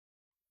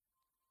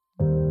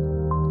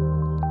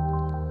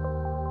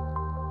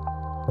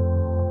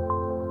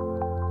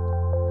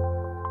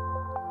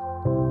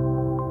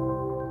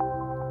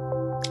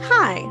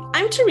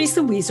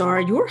Teresa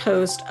Huizar, your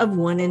host of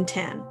 1 in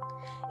 10.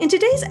 In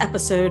today's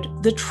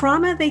episode, The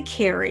Trauma They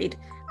Carried,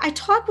 I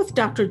talk with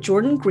Dr.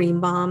 Jordan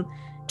Greenbaum,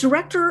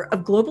 Director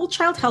of Global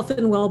Child Health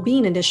and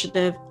Wellbeing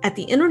Initiative at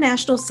the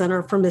International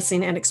Center for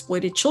Missing and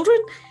Exploited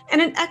Children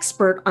and an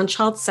expert on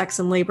child sex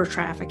and labor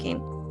trafficking.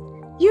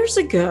 Years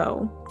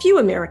ago, few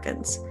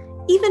Americans,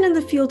 even in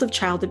the field of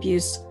child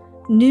abuse,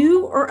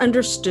 knew or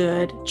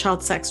understood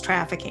child sex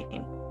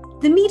trafficking.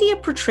 The media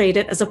portrayed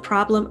it as a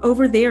problem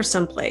over there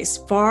someplace,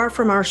 far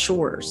from our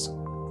shores.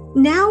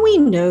 Now we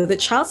know that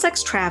child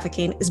sex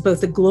trafficking is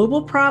both a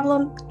global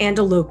problem and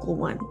a local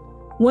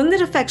one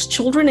that affects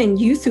children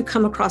and youth who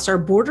come across our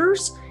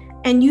borders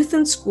and youth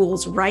in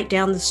schools right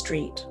down the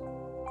street.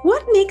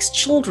 What makes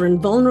children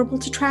vulnerable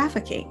to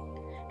trafficking,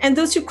 and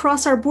those who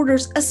cross our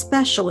borders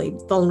especially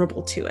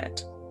vulnerable to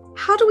it?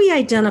 How do we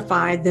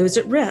identify those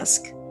at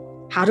risk?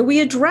 How do we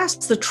address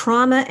the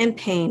trauma and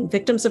pain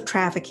victims of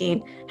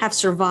trafficking have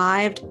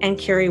survived and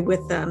carry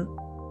with them?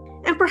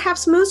 And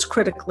perhaps most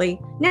critically,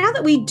 now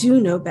that we do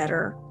know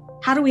better,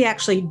 how do we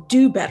actually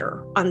do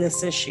better on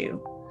this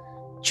issue?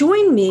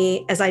 Join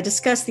me as I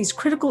discuss these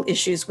critical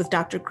issues with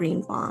Dr.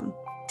 Greenbaum.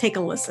 Take a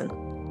listen.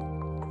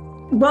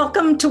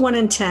 Welcome to 1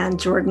 in 10,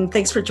 Jordan.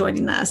 Thanks for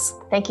joining us.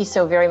 Thank you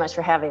so very much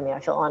for having me. I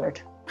feel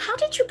honored. How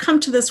did you come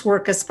to this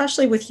work,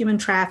 especially with human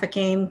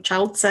trafficking,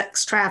 child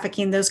sex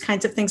trafficking, those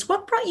kinds of things?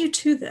 What brought you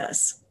to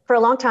this? For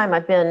a long time,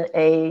 I've been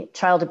a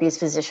child abuse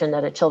physician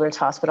at a children's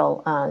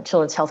hospital,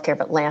 Children's Healthcare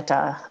of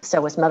Atlanta. So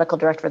I was medical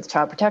director of the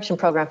Child Protection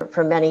Program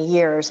for many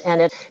years.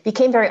 And it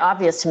became very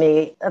obvious to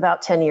me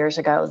about 10 years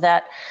ago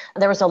that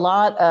there was a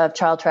lot of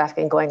child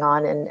trafficking going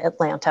on in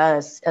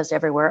Atlanta, as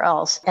everywhere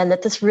else, and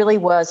that this really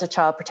was a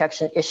child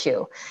protection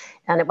issue.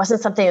 And it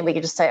wasn't something that we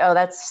could just say, oh,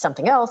 that's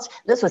something else.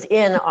 This was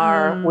in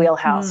our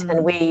wheelhouse,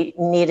 and we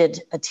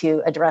needed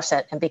to address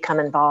it and become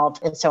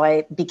involved. And so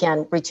I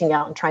began reaching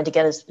out and trying to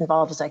get as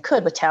involved as I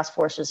could with task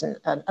forces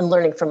and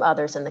learning from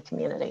others in the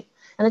community.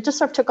 And it just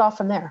sort of took off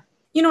from there.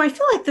 You know, I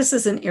feel like this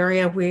is an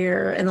area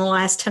where in the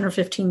last 10 or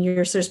 15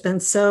 years, there's been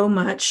so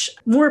much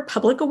more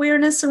public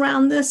awareness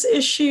around this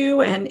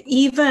issue, and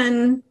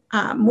even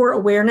more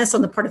awareness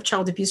on the part of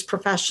child abuse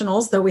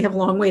professionals, though we have a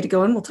long way to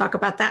go, and we'll talk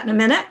about that in a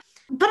minute.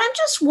 But I'm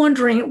just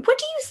wondering, what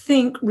do you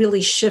think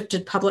really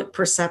shifted public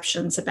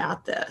perceptions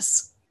about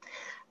this?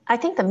 I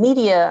think the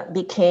media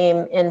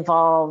became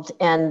involved,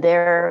 and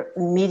their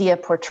media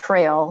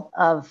portrayal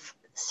of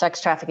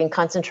sex trafficking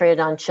concentrated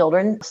on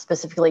children,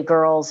 specifically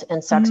girls,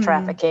 and sex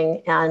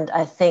trafficking. And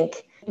I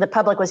think the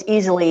public was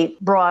easily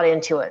brought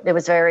into it. It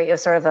was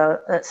sort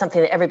of something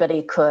that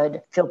everybody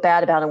could feel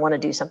bad about and want to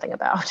do something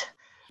about.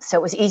 So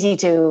it was easy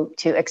to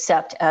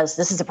accept as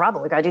this is a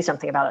problem. We've got to do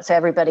something about it. So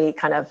everybody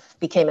kind of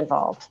became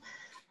involved.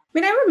 I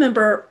mean, I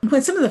remember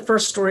when some of the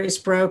first stories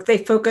broke, they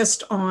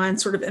focused on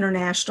sort of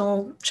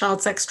international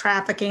child sex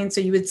trafficking. So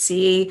you would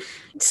see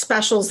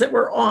specials that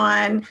were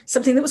on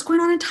something that was going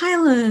on in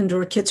Thailand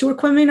or kids who were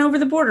coming over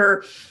the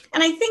border.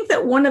 And I think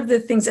that one of the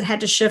things that had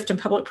to shift in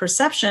public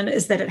perception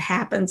is that it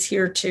happens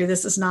here too.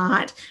 This is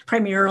not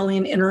primarily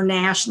an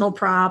international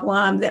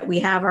problem, that we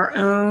have our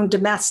own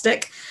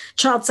domestic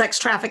child sex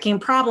trafficking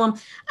problem.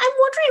 I'm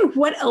wondering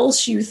what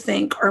else you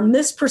think are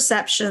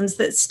misperceptions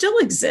that still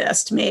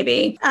exist,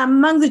 maybe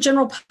among the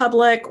general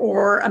public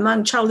or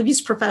among child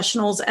abuse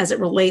professionals as it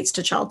relates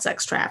to child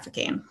sex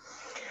trafficking.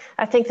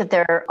 I think that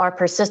there are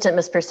persistent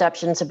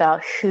misperceptions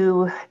about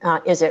who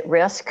is at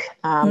risk,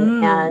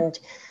 and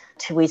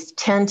we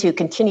tend to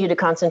continue to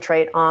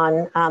concentrate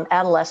on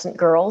adolescent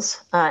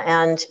girls,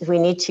 and we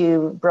need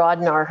to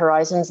broaden our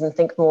horizons and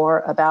think more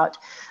about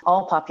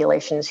all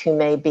populations who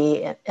may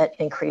be at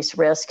increased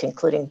risk,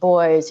 including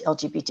boys,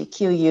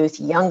 LGBTQ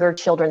youth, younger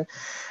children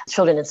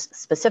in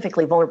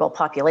specifically vulnerable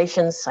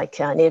populations like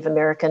Native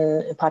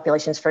American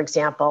populations, for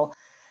example.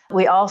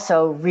 We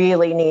also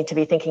really need to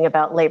be thinking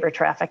about labor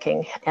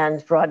trafficking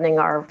and broadening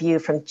our view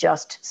from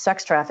just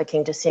sex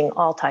trafficking to seeing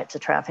all types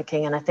of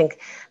trafficking. And I think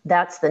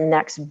that's the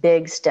next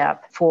big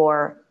step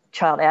for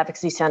child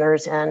advocacy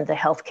centers and the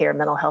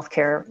mental health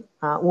care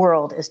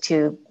world, is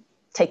to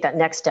take that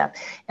next step,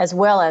 as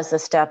well as the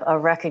step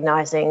of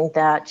recognizing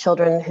that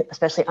children,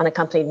 especially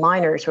unaccompanied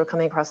minors who are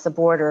coming across the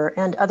border,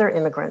 and other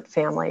immigrant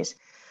families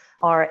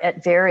are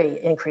at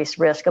very increased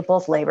risk of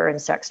both labor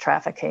and sex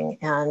trafficking,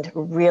 and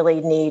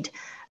really need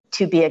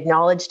to be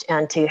acknowledged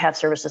and to have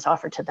services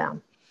offered to them.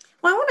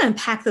 Well, I want to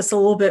unpack this a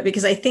little bit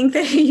because I think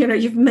that,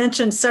 you've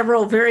mentioned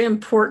several very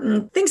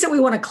important things that we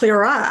want to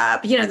clear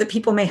up, that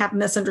people may have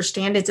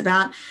misunderstandings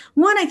about.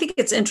 One, I think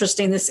it's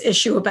interesting, this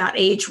issue about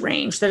age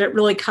range, that it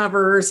really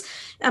covers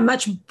a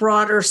much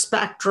broader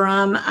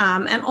spectrum.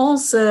 And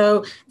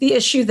also the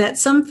issue that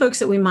some folks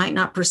that we might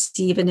not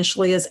perceive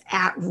initially as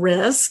at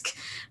risk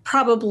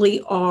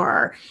probably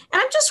are.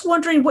 And I'm just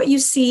wondering what you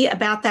see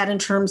about that in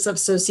terms of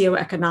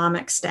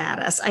socioeconomic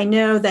status. I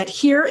know that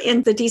here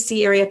in the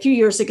DC area a few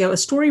years ago, a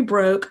story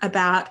broke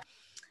about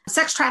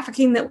sex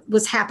trafficking that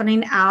was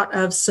happening out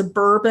of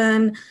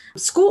suburban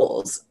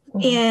schools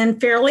in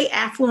fairly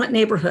affluent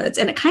neighborhoods.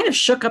 And it kind of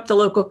shook up the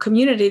local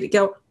community to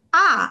go,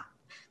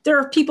 there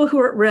are people who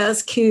are at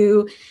risk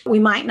who we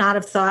might not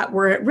have thought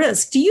were at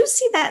risk. Do you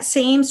see that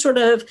same sort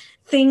of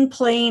thing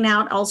playing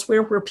out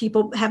elsewhere where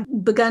people have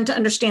begun to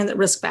understand that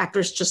risk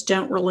factors just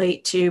don't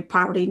relate to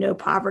poverty, no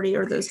poverty,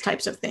 or those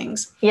types of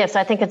things? Yes,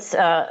 I think it's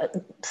a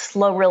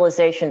slow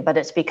realization, but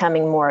it's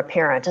becoming more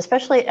apparent,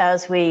 especially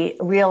as we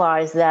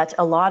realize that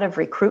a lot of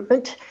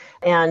recruitment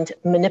and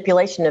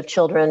manipulation of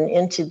children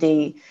into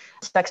the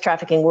sex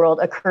trafficking world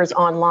occurs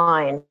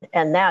online,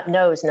 and that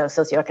knows no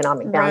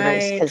socioeconomic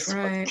boundaries because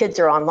kids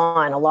are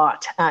online a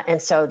lot. And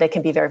so they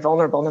can be very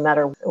vulnerable no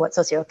matter what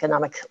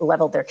socioeconomic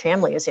level their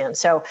family is in.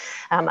 So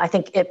I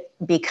think it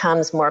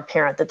becomes more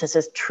apparent that this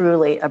is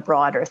truly a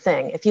broader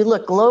thing. If you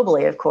look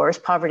globally, of course,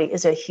 poverty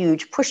is a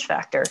huge push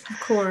factor. Of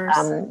course.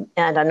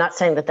 And I'm not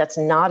saying that that's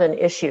not an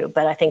issue,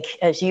 but I think,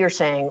 as you're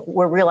saying,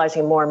 we're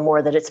realizing more and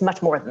more that it's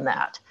much more than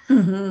that.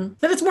 Mm-hmm.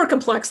 That it's more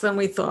complex than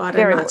we thought,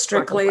 and not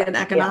strictly an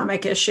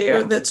economic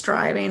issue that's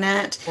driving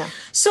it. Yeah.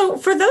 So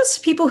for those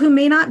people who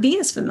may not be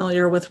as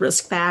familiar with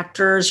risk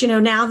factors,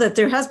 now that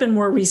there has been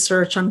more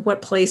research on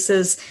what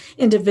places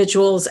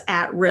individuals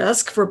at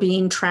risk for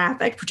being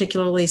trafficked,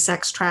 particularly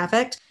sex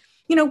trafficked,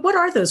 what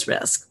are those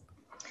risks?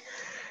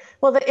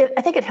 Well,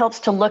 I think it helps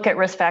to look at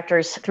risk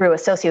factors through a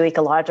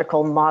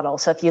socioecological model.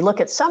 So if you look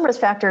at some risk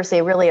factors,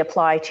 they really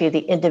apply to the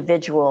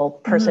individual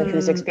person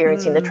who's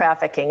experiencing the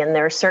trafficking. And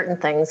there are certain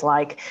things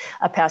like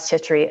a past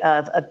history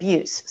of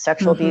abuse,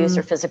 sexual abuse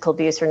or physical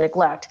abuse or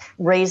neglect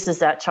raises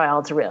that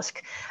child's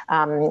risk.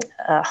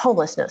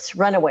 Homelessness,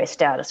 runaway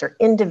status are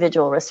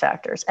individual risk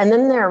factors. And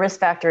then there are risk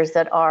factors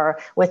that are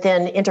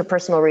within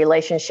interpersonal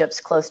relationships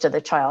close to the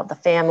child, the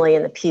family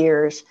and the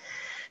peers.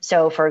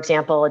 So, for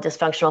example, a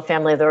dysfunctional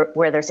family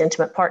where there's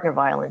intimate partner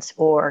violence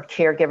or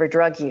caregiver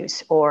drug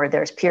use, or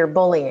there's peer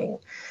bullying,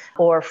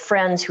 or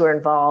friends who are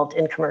involved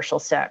in commercial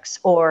sex,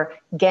 or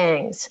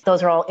gangs.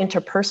 Those are all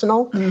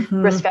interpersonal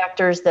risk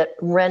factors that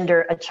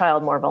render a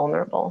child more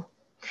vulnerable.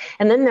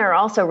 And then there are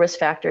also risk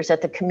factors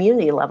at the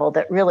community level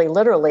that really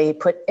literally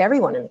put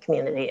everyone in the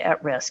community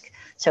at risk.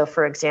 So,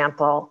 for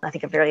example, I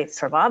think a very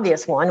sort of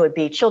obvious one would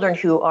be children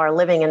who are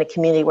living in a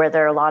community where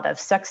there are a lot of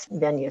sex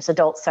venues,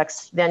 adult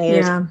sex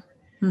venues. Yeah.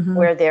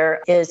 Where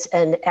there is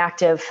an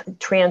active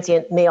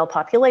transient male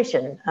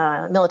population,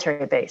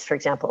 military base, for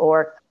example,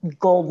 or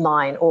gold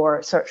mine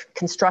or sort of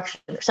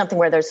construction, or something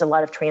where there's a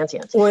lot of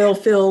transients. Oil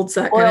fields,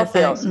 that kind of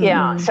thing. Oil fields,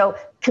 yeah. So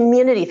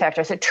community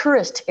factors, a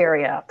tourist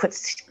area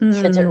puts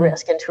kids at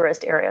risk in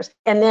tourist areas.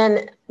 And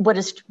then what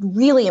is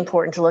really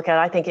important to look at,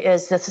 I think,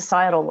 is the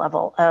societal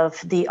level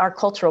of our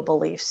cultural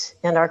beliefs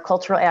and our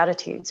cultural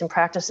attitudes and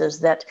practices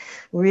that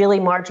really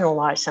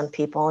marginalize some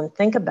people. And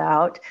think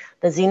about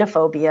the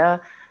xenophobia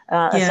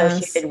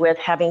associated with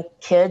having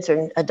kids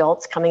or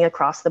adults coming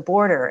across the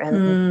border.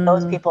 And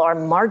those people are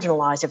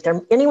marginalized. If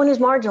anyone who's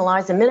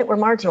marginalized, the minute we're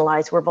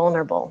marginalized, we're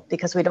vulnerable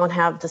because we don't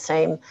have the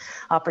same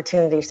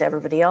opportunities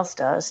everybody else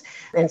does.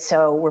 And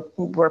so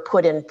we're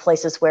put in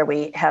places where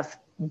we have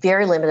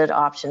very limited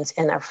options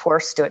and are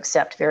forced to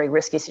accept very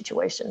risky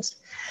situations.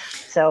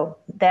 So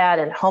that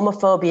and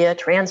homophobia,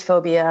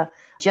 transphobia,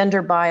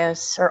 gender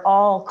bias are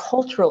all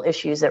cultural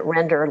issues that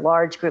render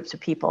large groups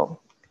of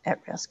people at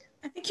risk.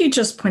 I think you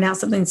just point out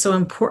something so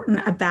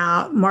important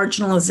about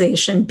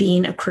marginalization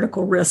being a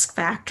critical risk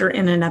factor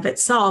in and of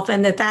itself,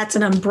 and that's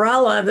an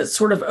umbrella that's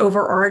sort of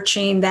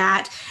overarching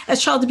that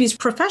as child abuse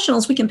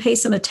professionals, we can pay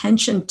some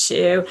attention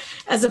to,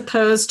 as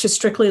opposed to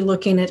strictly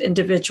looking at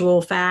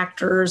individual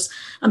factors,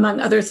 among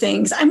other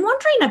things. I'm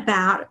wondering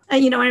about,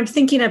 I'm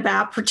thinking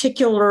about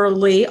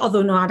particularly,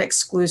 although not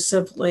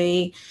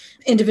exclusively,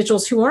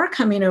 individuals who are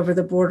coming over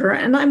the border.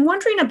 And I'm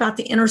wondering about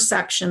the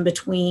intersection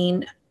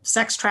between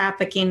sex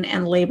trafficking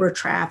and labor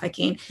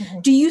trafficking.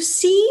 Do you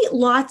see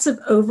lots of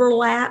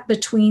overlap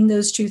between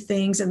those two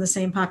things in the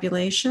same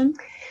population?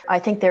 I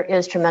think there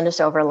is tremendous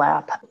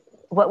overlap.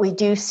 What we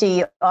do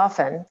see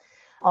often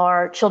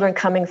are children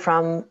coming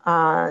from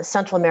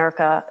Central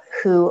America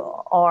who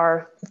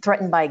are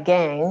threatened by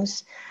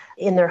gangs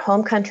in their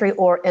home country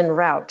or en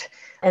route.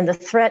 And the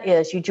threat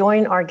is you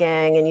join our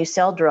gang and you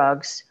sell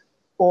drugs,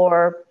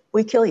 or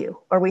we kill you,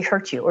 or we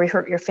hurt you, or we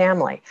hurt your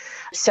family.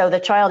 So the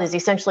child is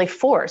essentially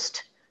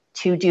forced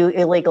to do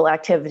illegal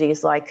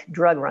activities like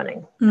drug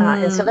running.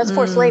 And so that's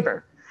forced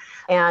labor.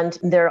 And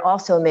there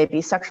also may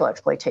be sexual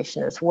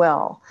exploitation as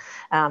well.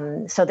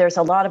 So there's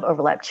a lot of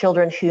overlap.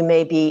 Children who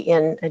may be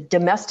in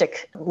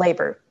domestic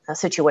labor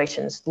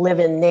situations,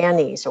 live-in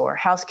nannies or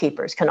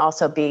housekeepers can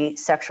also be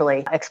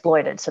sexually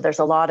exploited. So there's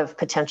a lot of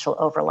potential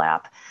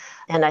overlap.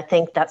 And I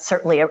think that's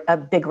certainly a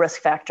big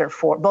risk factor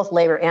for both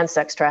labor and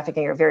sex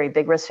trafficking are very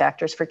big risk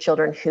factors for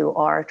children who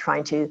are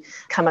trying to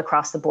come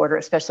across the border,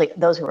 especially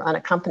those who are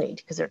unaccompanied,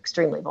 because they're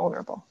extremely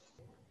vulnerable.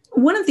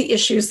 One of the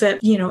issues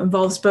that,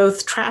 involves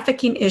both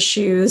trafficking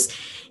issues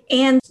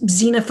and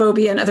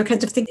xenophobia and other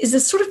kinds of things is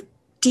this sort of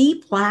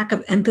deep lack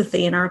of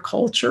empathy in our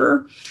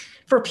culture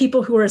for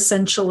people who are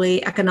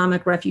essentially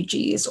economic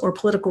refugees or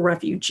political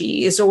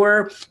refugees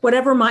or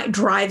whatever might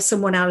drive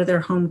someone out of their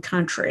home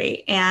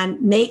country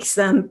and makes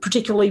them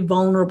particularly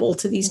vulnerable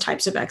to these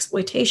types of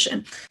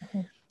exploitation.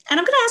 And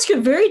I'm going to ask you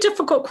a very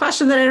difficult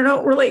question that I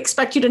don't really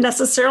expect you to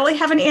necessarily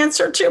have an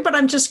answer to, but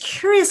I'm just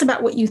curious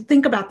about what you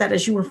think about that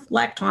as you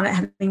reflect on it,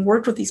 having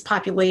worked with these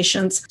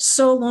populations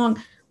so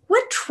long.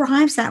 What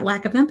drives that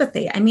lack of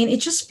empathy? I mean,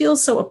 it just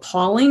feels so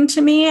appalling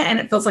to me, and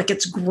it feels like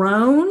it's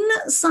grown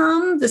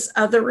some, this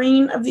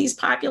othering of these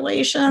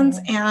populations,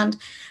 and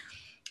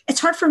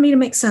it's hard for me to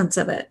make sense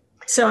of it.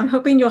 So I'm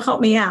hoping you'll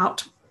help me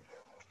out.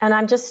 And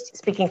I'm just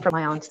speaking for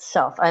my own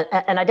self.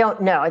 And I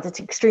don't know. It's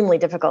an extremely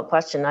difficult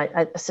question.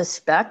 I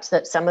suspect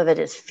that some of it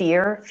is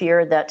fear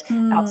that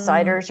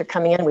outsiders are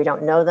coming in. We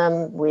don't know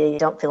them. We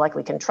don't feel like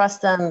we can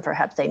trust them.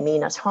 Perhaps they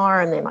mean us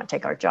harm. They might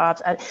take our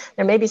jobs.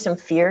 There may be some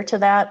fear to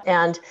that.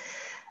 And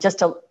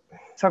just a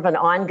sort of an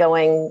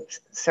ongoing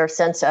sort of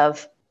sense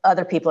of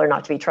other people are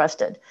not to be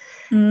trusted.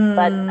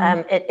 But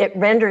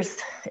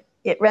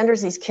it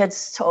renders these kids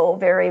so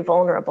very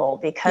vulnerable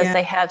because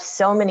they have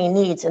so many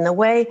needs. And the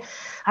way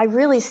I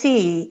really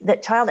see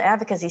that child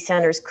advocacy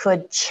centers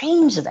could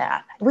change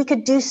that. We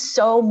could do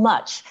so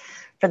much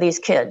for these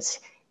kids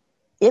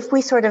if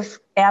we sort of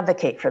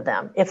advocate for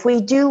them. If we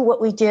do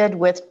what we did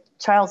with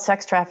child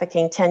sex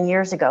trafficking 10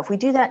 years ago, if we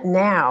do that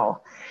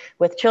now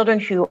with children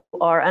who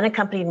are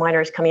unaccompanied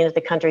minors coming into the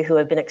country who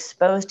have been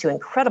exposed to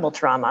incredible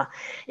trauma,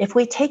 if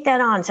we take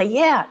that on and say,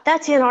 yeah,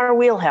 that's in our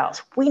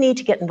wheelhouse, we need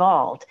to get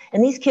involved.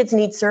 And these kids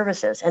need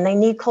services, and they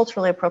need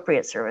culturally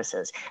appropriate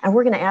services, and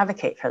we're going to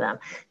advocate for them.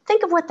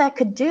 Think of what that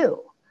could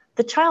do.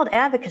 The child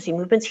advocacy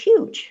movement's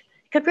huge.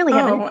 It could really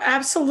have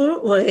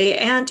absolutely.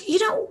 And,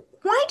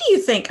 why do you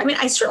think? I mean,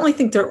 I certainly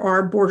think there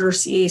are border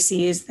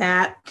CACs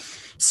that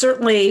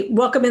certainly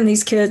welcome in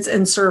these kids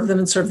and serve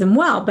them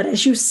well. But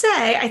as you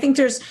say, I think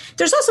there's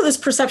also this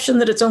perception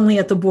that it's only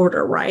at the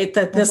border, right?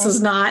 That this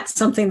is not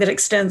something that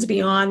extends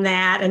beyond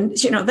that. And,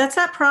 that's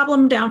that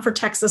problem down for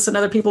Texas and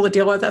other people to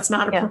deal with. That's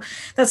not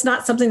that's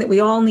not something that we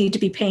all need to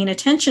be paying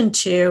attention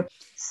to.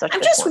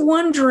 I'm just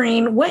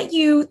wondering what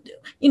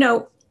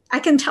I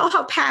can tell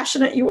how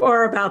passionate you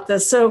are about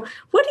this. So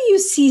what do you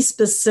see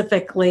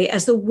specifically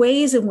as the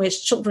ways in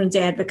which children's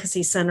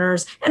advocacy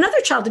centers and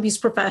other child abuse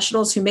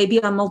professionals who may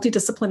be on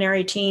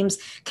multidisciplinary teams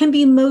can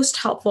be most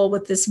helpful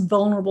with this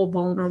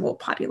vulnerable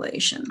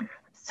population?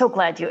 So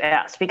glad you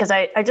asked, because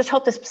I just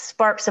hope this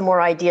sparks some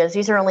more ideas.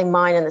 These are only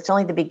mine, and it's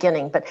only the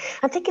beginning, but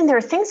I'm thinking there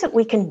are things that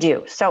we can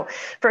do. So,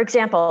 for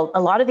example,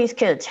 a lot of these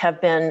kids have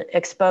been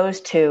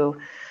exposed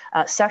to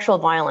sexual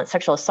violence,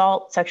 sexual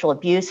assault, sexual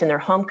abuse in their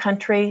home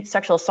country,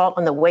 sexual assault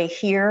on the way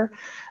here,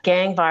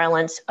 gang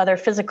violence, other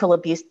physical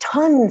abuse,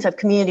 tons of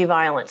community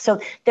violence.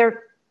 So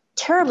they're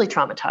terribly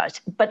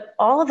traumatized, but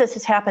all of this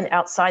has happened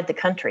outside the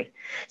country.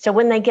 So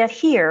when they get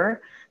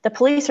here, the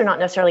police are not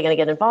necessarily going to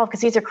get involved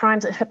because these are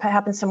crimes that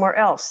happen somewhere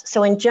else.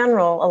 So in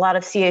general, a lot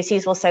of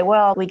CACs will say,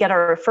 well, we get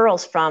our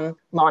referrals from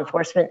law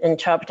enforcement and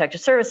child protective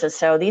services.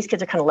 So these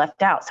kids are kind of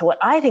left out. So what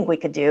I think we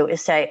could do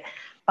is say,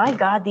 by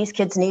God, these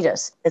kids need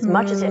us as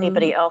much as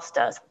anybody else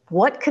does.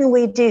 What can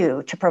we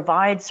do to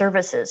provide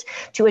services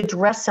to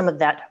address some of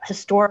that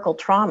historical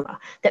trauma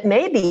that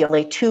may be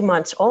only 2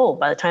 months old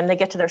by the time they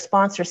get to their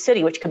sponsor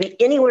city, which could be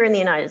anywhere in the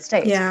United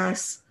States?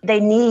 Yes.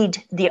 They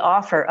need the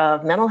offer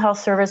of mental health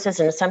services,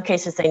 and in some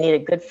cases, they need a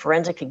good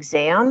forensic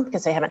exam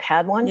because they haven't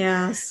had one.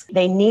 Yes.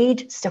 They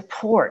need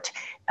support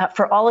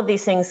for all of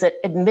these things that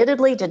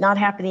admittedly did not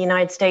happen in the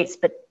United States,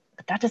 but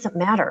that doesn't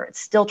matter. It's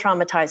still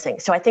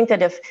traumatizing. So I think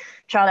that if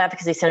child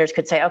advocacy centers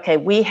could say, okay,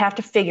 we have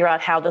to figure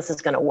out how this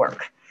is going to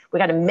work. We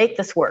got to make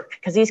this work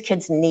because these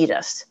kids need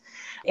us.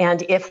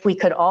 And if we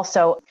could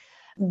also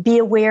be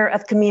aware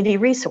of community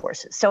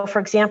resources. So for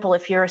example,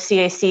 if you're a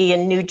CAC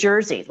in New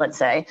Jersey, let's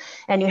say,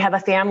 and you have a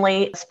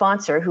family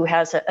sponsor who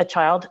has a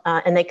child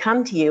and they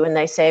come to you and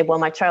they say, well,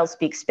 my child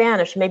speaks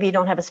Spanish. Maybe you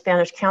don't have a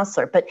Spanish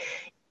counselor, but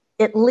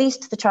at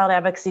least the child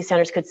advocacy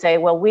centers could say,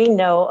 well, we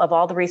know of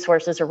all the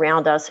resources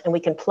around us and we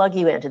can plug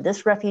you into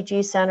this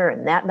refugee center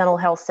and that mental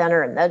health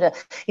center. And that,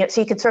 so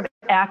you could sort of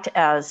act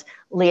as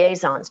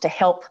liaisons to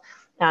help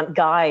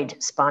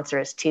guide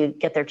sponsors to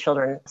get their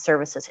children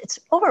services. It's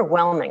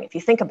overwhelming if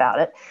you think about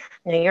it.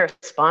 You're a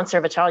sponsor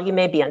of a child, you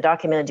may be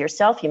undocumented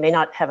yourself, you may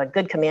not have a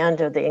good command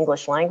of the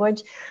English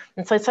language.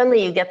 And so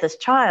suddenly you get this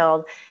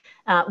child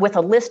with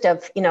a list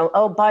of,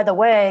 oh, by the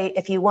way,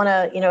 if you want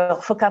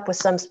to, hook up with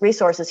some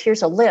resources,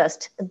 here's a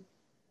list.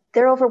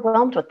 They're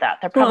overwhelmed with that.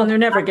 They're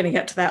never going to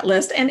get to that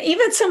list. And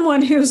even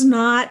someone who's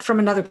not from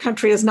another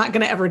country is not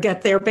going to ever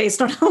get there based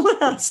on a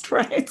list,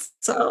 right?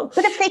 So,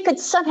 but if they could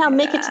somehow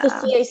make it to the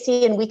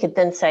CAC and we could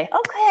then say,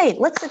 okay,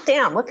 let's sit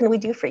down. What can we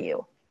do for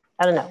you?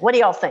 I don't know. What do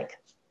y'all think?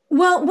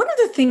 Well, one of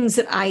the things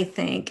that I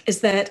think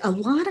is that a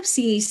lot of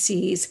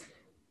CACs,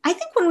 I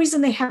think one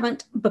reason they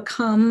haven't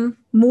become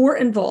more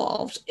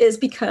involved is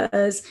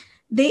because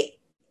they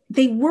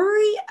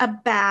worry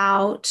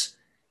about,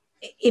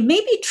 it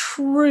may be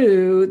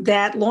true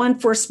that law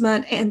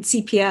enforcement and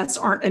CPS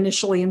aren't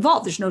initially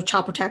involved. There's no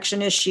child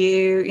protection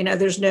issue,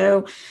 there's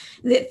no,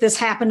 this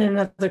happened in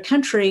another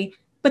country,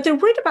 but they're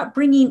worried about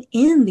bringing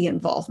in the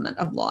involvement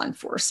of law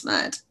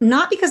enforcement,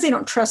 not because they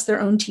don't trust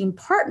their own team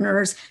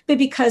partners, but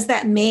because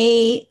that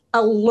may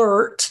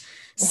alert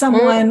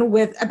someone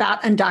with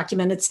about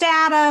undocumented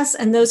status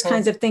and those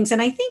kinds of things.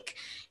 And I think,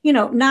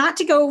 not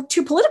to go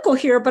too political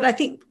here, but I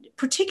think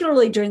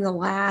particularly during the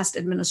last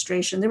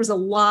administration, there was a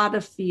lot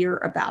of fear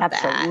about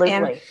that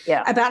and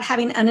about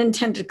having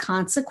unintended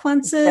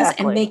consequences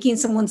and making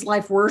someone's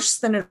life worse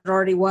than it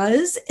already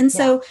was. And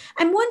so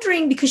I'm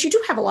wondering, because you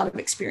do have a lot of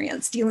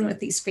experience dealing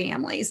with these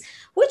families,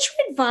 what's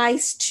your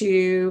advice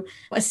to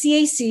a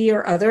CAC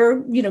or other,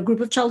 group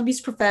of child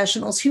abuse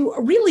professionals who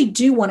really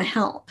do want to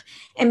help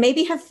and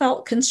maybe have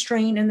felt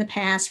constrained in the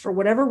past for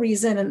whatever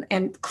reason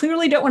and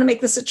clearly don't want to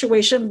make the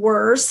situation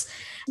worse?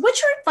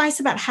 What's your advice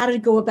about how to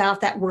go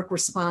about that work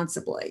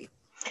responsibly?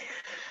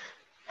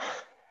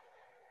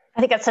 I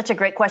think that's such a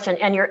great question.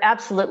 And you're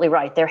absolutely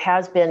right. There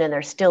has been and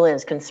there still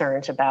is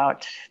concerns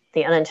about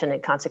the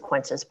unintended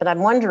consequences. But I'm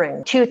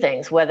wondering two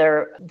things,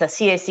 whether the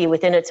CAC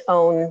within its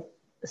own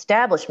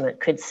establishment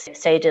could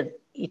say to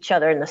each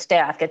other and the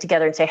staff, get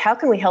together and say, how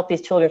can we help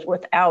these children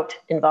without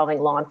involving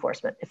law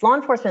enforcement? If law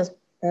enforcement is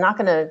not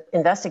going to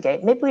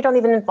investigate, maybe we don't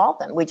even involve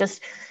them. We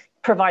just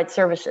provide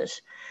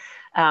services.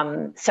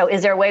 So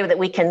is there a way that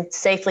we can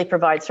safely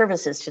provide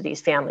services to these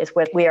families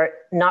where we are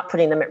not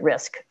putting them at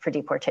risk for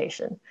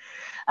deportation?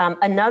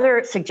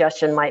 Another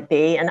suggestion might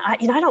be, and I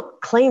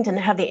don't claim to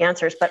have the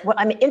answers, but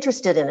I'm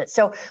interested in it.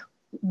 So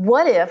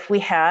what if we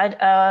had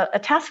a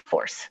task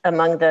force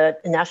among the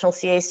national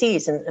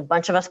CACs and a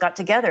bunch of us got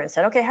together and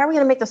said, okay, how are we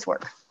going to make this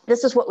work?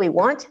 This is what we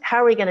want. How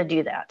are we going to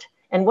do that?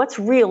 And what's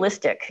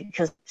realistic?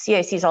 Because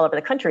CACs all over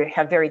the country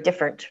have very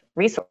different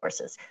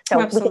resources. So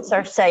we can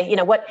sort of say,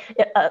 what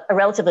a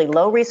relatively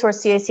low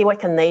resource CAC, what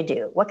can they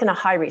do? What can a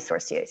high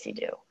resource CAC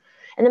do?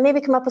 And then maybe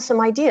come up with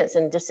some ideas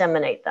and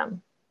disseminate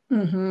them.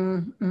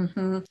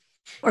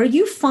 Are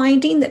you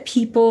finding that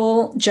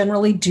people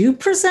generally do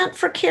present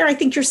for care? I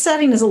think your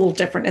setting is a little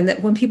different in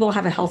that when people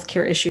have a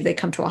healthcare issue, they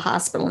come to a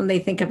hospital and they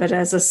think of it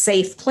as a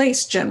safe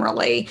place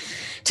generally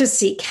to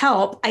seek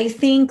help. I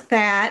think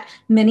that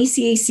many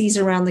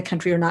CACs around the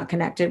country are not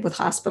connected with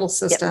hospital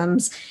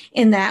systems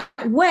in that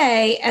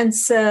way. And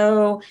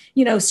so,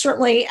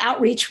 certainly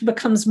outreach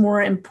becomes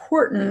more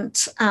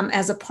important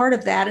as a part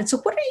of that. And so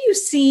what are you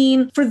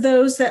seeing for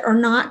those that are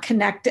not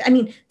connected? I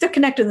mean, they're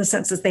connected in the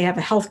sense that they have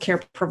a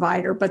healthcare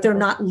provider, but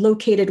they're not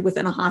located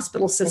within a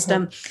hospital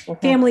system.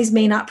 Families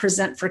may not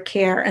present for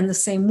care in the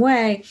same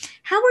way.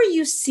 How are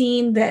you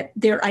seeing that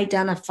they're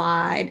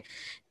identified?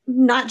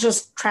 Not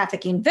just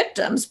trafficking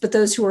victims, but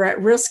those who are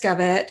at risk of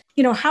it,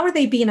 how are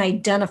they being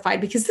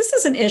identified? Because this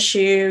is an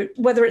issue,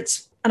 whether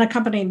it's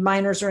unaccompanied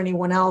minors or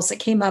anyone else. It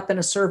came up in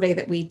a survey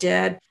that we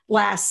did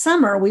last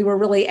summer. We were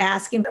really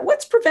asking,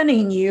 what's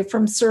preventing you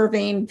from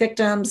serving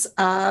victims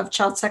of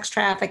child sex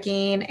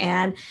trafficking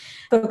and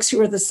folks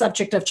who are the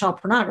subject of child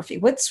pornography?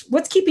 What's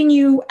keeping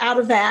you out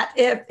of that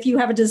if you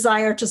have a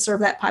desire to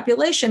serve that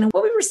population? And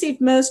what we received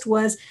most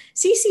was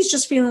CC's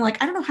just feeling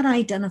like, I don't know how to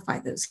identify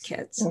those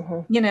kids,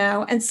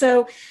 And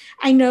so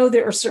I know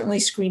there are certainly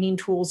screening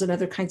tools and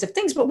other kinds of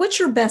things, but what's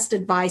your best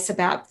advice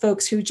about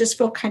folks who just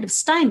feel kind of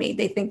stymied?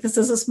 They think this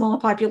is a small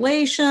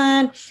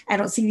population. I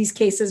don't see these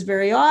cases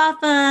very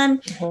often.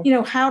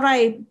 How do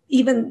I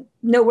even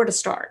know where to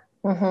start?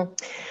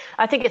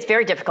 I think it's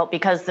very difficult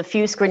because the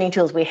few screening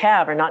tools we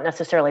have are not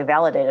necessarily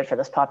validated for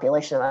this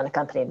population of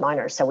unaccompanied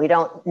minors. So we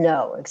don't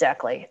know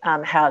exactly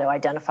how to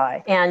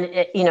identify. And,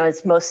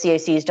 as most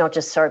CACs don't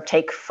just sort of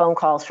take phone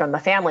calls from a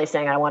family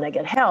saying, I want to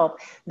get help,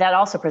 that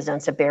also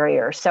presents a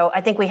barrier. So I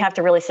think we have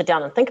to really sit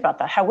down and think about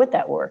that. How would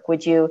that work?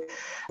 Would you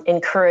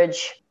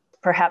encourage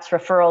perhaps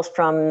referrals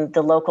from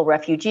the local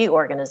refugee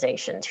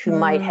organizations who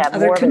might have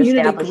more of an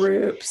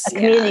established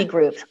community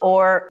groups.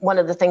 Or one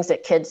of the things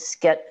that kids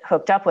get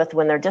hooked up with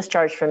when they're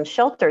discharged from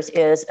shelters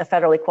is a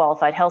federally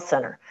qualified health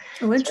center.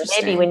 Oh, interesting.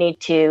 So maybe we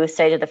need to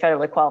say to the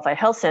federally qualified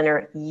health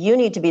center, you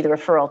need to be the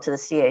referral to the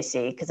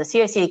CAC, because the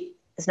CAC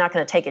is not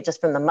going to take it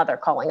just from the mother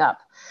calling up.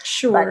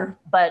 Sure.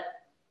 But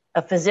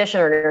a physician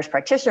or nurse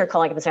practitioner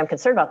calling up and saying, I'm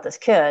concerned about this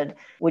kid,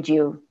 would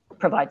you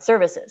provide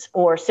services?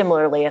 Or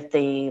similarly, if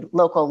the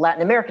local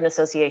Latin American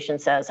Association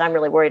says, I'm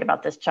really worried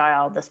about this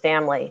child, this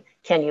family,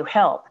 can you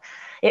help?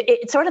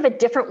 It's sort of a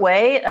different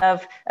way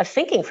of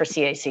thinking for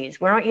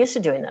CACs. We're not used to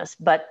doing this,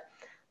 but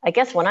I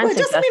guess when I'm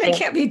suggesting... It doesn't mean it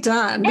can't be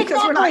done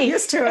because we're not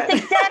used to it.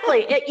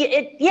 Exactly.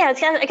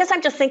 I guess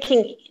I'm just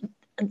thinking,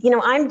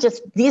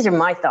 these are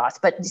my thoughts,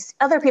 but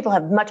other people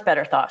have much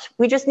better thoughts.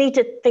 We just need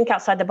to think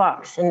outside the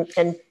box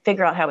and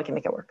figure out how we can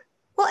make it work.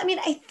 Well,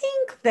 I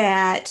think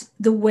that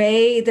the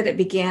way that it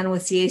began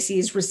with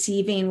CACs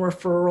receiving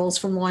referrals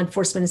from law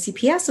enforcement and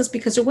CPS is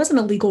because there wasn't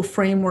a legal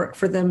framework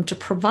for them to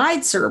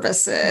provide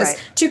services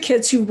to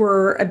kids who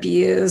were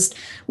abused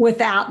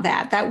without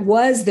that. That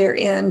was their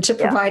end to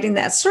providing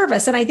that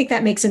service. And I think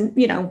that makes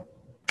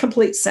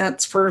complete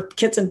sense for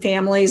kids and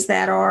families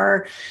that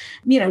are,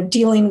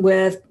 dealing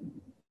with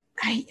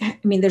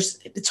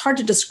it's hard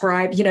to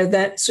describe,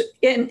 that,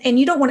 and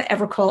you don't want to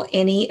ever call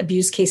any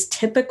abuse case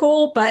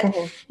typical, but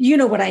you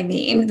know what I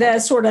mean, the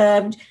sort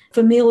of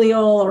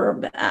familial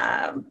or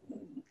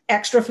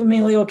extra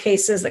familial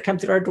cases that come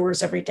through our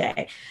doors every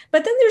day.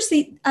 But then there's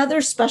the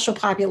other special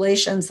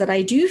populations that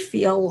I do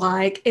feel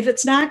like if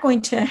it's not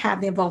going to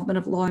have the involvement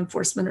of law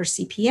enforcement or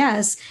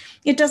CPS,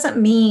 it doesn't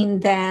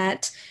mean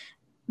that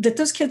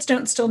those kids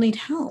don't still need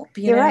help.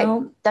 You're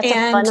right. That's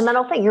a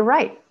fundamental thing. You're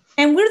right.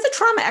 And we're the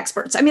trauma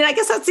experts. I mean, I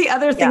guess that's the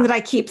other thing that I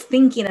keep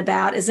thinking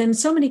about is in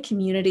so many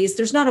communities,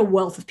 there's not a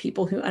wealth of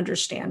people who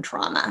understand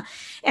trauma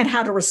and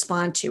how to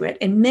respond to it.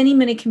 In many,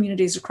 many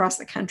communities across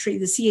the country,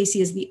 the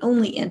CAC is the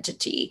only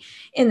entity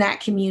in that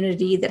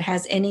community that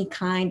has any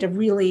kind of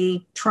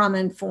really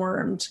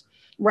trauma-informed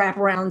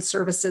wraparound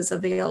services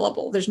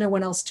available. There's no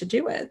one else to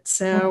do it.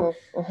 So,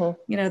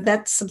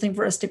 that's something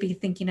for us to be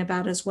thinking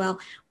about as well.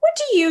 What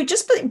do you,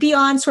 just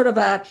beyond sort of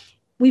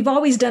we've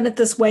always done it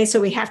this way, so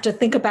we have to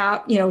think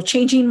about,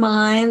 changing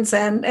minds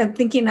and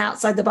thinking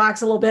outside the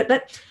box a little bit.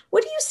 But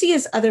what do you see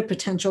as other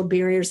potential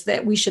barriers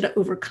that we should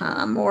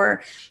overcome?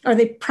 Or are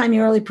they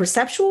primarily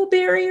perceptual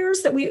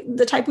barriers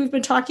the type we've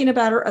been talking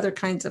about, or other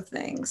kinds of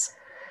things?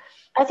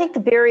 I think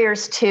the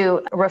barriers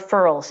to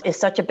referrals is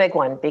such a big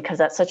one because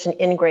that's such an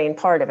ingrained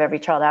part of every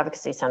child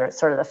advocacy center. It's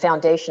sort of the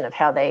foundation of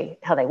how they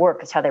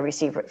work, is how they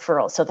receive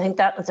referrals. So I think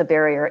that was a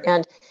barrier.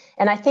 And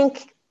I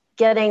think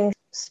getting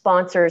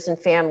sponsors and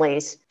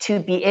families to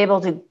be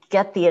able to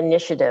get the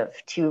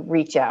initiative to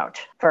reach out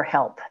for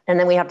help. And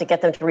then we have to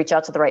get them to reach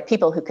out to the right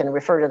people who can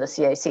refer to the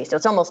CAC. So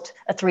it's almost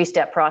a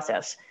 3-step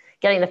process: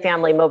 getting the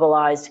family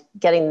mobilized,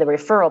 getting the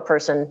referral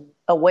person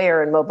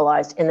aware and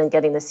mobilized, and then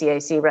getting the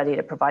CAC ready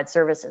to provide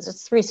services.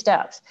 It's 3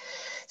 steps.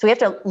 So we have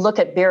to look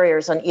at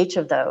barriers on each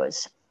of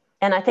those.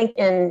 And I think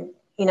in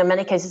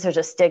many cases, there's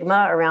a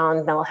stigma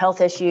around mental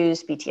health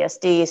issues,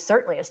 PTSD,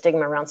 certainly a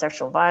stigma around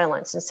sexual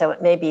violence. And so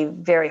it may be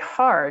very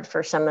hard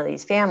for some of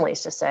these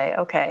families to say,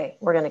 okay,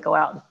 we're going to go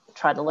out and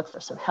try to look for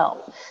some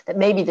help. That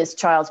maybe this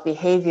child's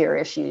behavior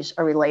issues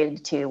are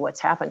related to what's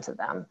happened to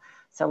them.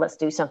 So let's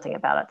do something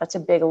about it. That's a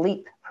big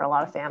leap for a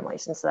lot of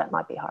families. And so that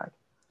might be hard.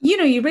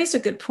 You raised a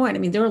good point. I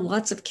mean, there are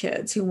lots of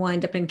kids who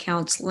wind up in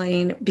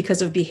counseling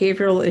because of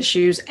behavioral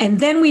issues. And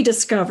then we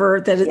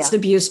discover that it's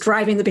abuse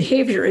driving the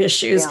behavior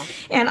issues. Yeah.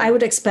 And I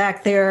would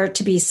expect there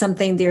to be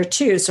something there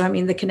too. So, I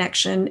mean, the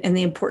connection and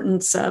the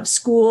importance of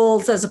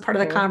schools as a part of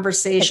the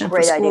conversation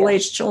for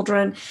school-age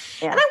children.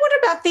 Yeah. And I wonder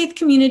about faith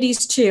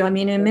communities too. I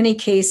mean, in many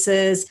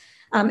cases,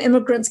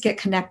 immigrants get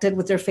connected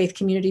with their faith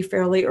community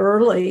fairly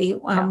early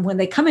when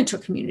they come into a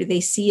community.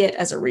 They see it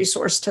as a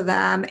resource to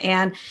them.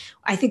 And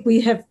I think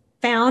we have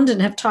found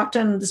and have talked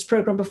on this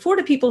program before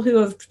to people who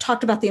have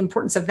talked about the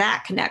importance of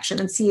that connection,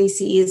 and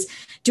CAC is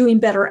doing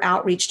better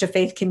outreach to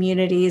faith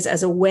communities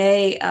as a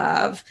way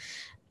of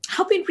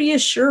helping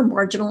reassure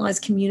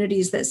marginalized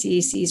communities that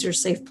CACs are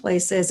safe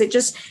places.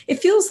 It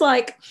feels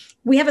like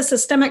we have a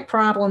systemic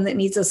problem that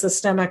needs a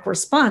systemic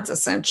response,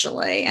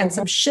 essentially, and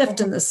some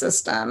shift in the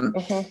system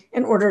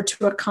in order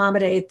to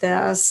accommodate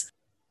this.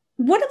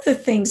 One of the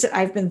things that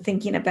I've been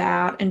thinking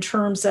about in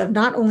terms of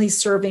not only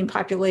serving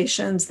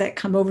populations that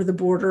come over the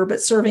border,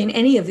 but serving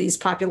any of these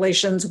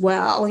populations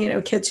well,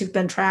 kids who've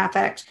been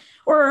trafficked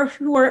or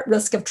who are at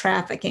risk of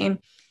trafficking.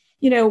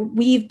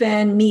 We've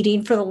been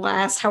meeting for the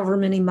last however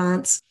many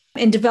months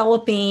and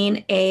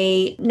developing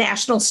a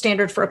national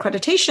standard for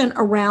accreditation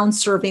around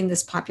serving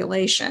this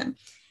population.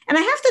 And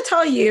I have to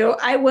tell you,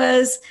 I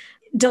was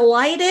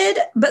delighted,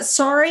 but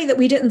sorry that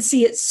we didn't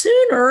see it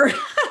sooner.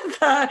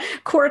 The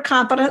core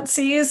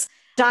competencies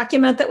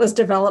document that was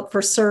developed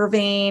for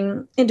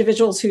serving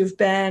individuals who've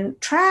been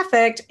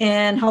trafficked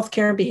in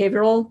healthcare and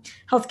behavioral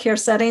healthcare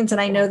settings.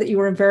 And I know that you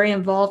were very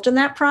involved in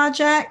that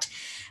project.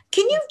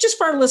 Can you just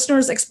for our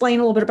listeners explain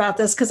a little bit about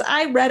this? Because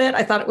I read it,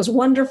 I thought it was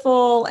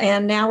wonderful.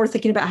 And now we're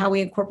thinking about how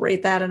we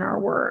incorporate that in our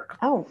work.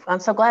 Oh, I'm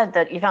so glad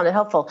that you found it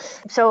helpful.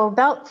 So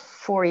about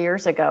 4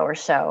 years ago or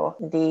so,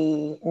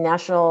 the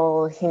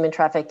National Human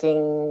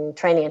Trafficking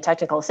Training and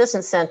Technical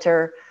Assistance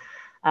Center,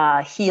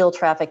 HEAL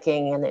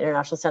Trafficking, and the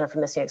International Center for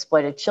Missing and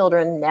Exploited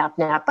Children,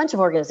 NAPNAP, a bunch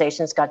of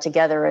organizations got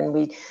together and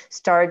we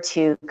started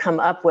to come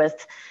up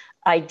with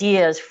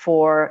ideas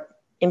for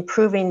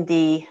improving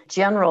the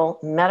general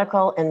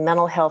medical and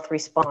mental health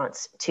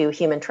response to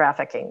human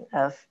trafficking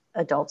of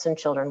adults and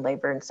children,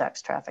 labor and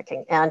sex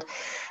trafficking. And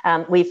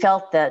we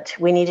felt that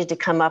we needed to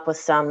come up with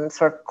some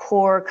sort of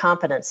core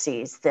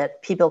competencies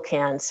that people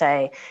can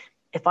say,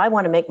 if I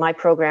want to make my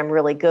program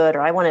really good,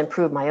 or I want to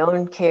improve my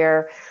own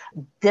care,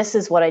 this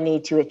is what I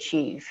need to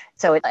achieve.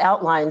 So it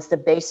outlines the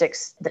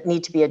basics that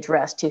need to be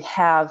addressed to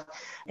have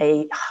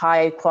a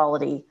high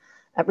quality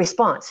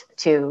response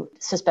to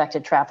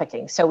suspected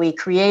trafficking. So we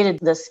created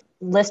this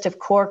list of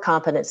core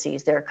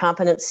competencies. There are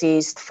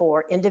competencies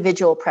for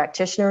individual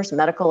practitioners,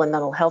 medical and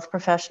mental health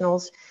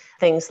professionals,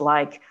 things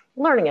like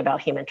learning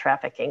about human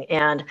trafficking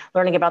and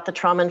learning about the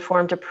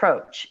trauma-informed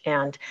approach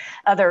and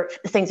other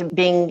things of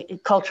being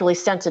culturally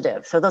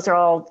sensitive. So those are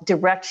all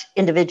direct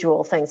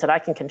individual things that I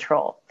can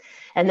control.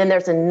 And then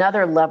there's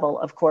another level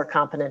of core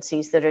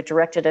competencies that are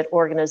directed at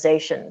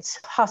organizations,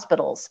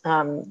 hospitals,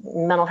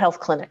 mental health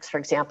clinics, for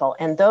example.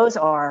 And those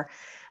are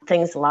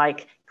things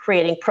like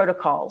creating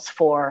protocols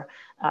for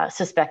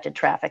suspected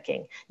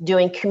trafficking,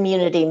 doing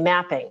community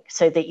mapping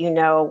so that you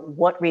know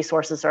what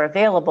resources are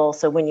available.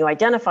 So when you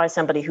identify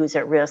somebody who's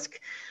at risk,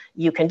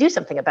 you can do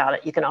something about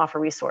it. You can offer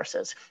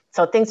resources.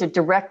 So things are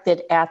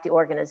directed at the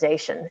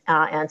organization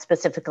and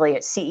specifically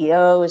at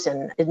CEOs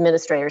and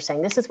administrators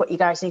saying, this is what you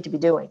guys need to be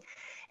doing.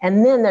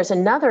 And then there's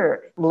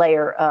another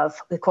layer of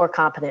the core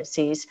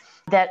competencies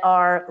that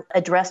are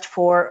addressed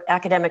for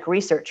academic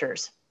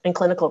researchers and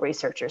clinical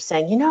researchers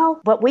saying, you know,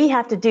 what we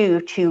have to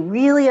do to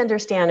really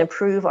understand and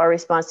improve our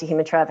response to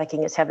human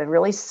trafficking is have a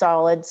really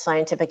solid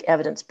scientific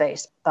evidence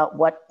base about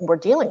what we're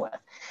dealing with.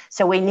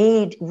 So we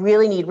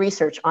really need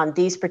research on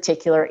these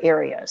particular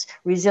areas.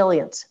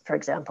 Resilience, for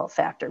example,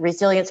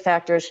 resilience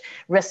factors,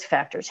 risk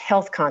factors,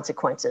 health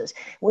consequences.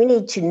 We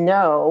need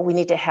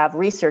to have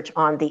research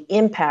on the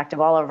impact of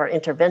all of our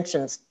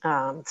interventions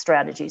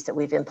strategies that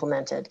we've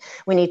implemented.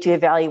 We need to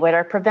evaluate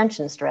our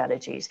prevention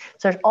strategies.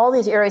 So there's all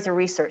these areas of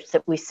research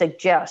that we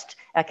suggest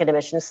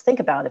academicians think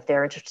about if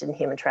they're interested in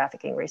human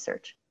trafficking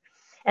research.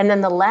 And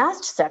then the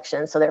last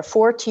section, so there are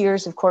 4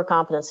 tiers of core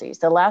competencies.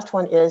 The last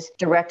one is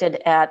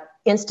directed at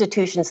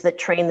institutions that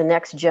train the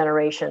next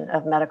generation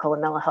of medical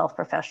and mental health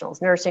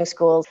professionals, nursing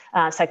schools,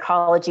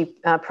 psychology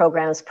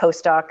programs,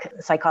 postdoc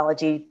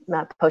psychology,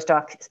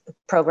 postdoc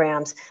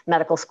programs,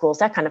 medical schools,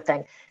 that kind of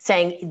thing,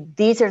 saying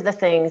these are the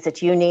things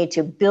that you need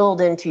to build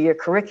into your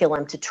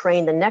curriculum to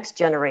train the next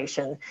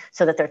generation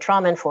so that they're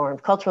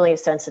trauma-informed, culturally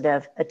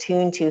sensitive,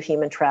 attuned to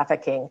human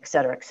trafficking, et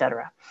cetera, et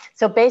cetera.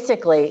 So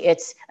basically,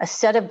 it's a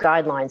set of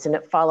guidelines and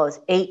it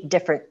follows 8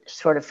 different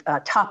sort of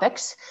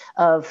topics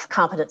of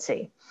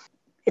competency.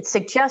 It's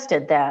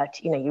suggested that,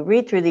 you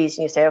read through these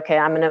and you say, okay,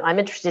 I'm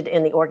interested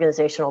in the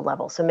organizational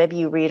level. So maybe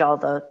you read all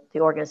the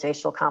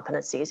organizational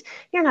competencies.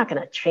 You're not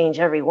going to change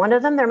every one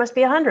of them. There must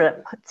be 100 of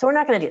them. So we're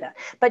not going to do that.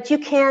 But you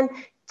can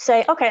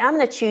say, okay, I'm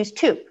going to choose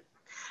 2.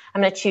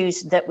 I'm going to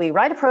choose that we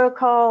write a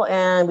protocol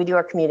and we do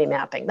our community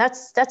mapping.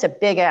 That's a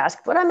big ask,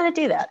 but I'm going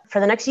to do that.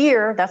 For the next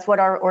year, that's what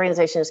our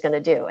organization is going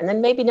to do. And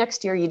then maybe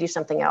next year you do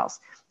something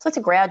else. So it's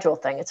a gradual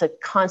thing. It's a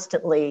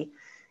constantly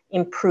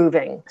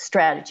improving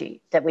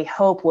strategy that we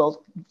hope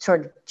will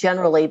sort of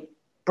generally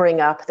bring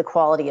up the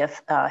quality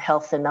of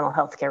health and mental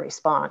health care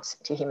response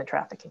to human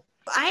trafficking.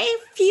 I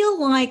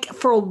feel like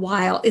for a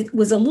while, it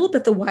was a little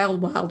bit the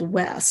wild, wild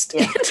west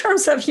in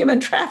terms of human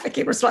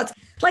trafficking response.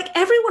 Like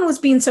everyone was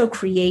being so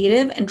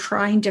creative and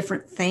trying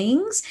different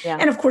things. Yeah.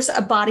 And of course,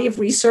 a body of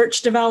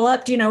research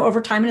developed,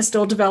 over time and is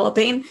still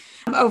developing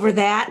over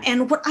that.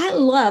 And what I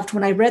loved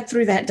when I read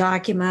through that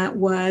document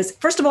was,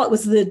 first of all, it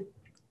was the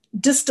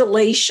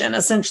distillation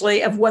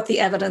essentially of what the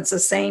evidence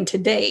is saying to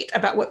date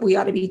about what we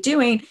ought to be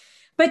doing.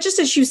 But just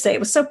as you say, it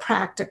was so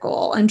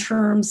practical in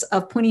terms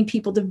of pointing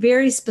people to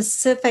very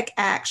specific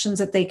actions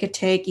that they could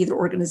take either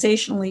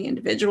organizationally,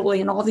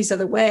 individually, and all these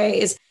other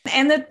ways.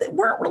 And that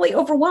weren't really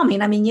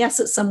overwhelming. I mean, yes,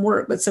 it's some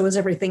work, but so is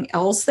everything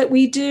else that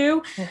we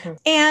do. Mm-hmm.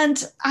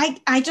 And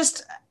I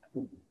just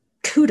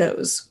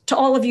kudos to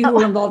all of you who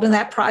were involved in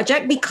that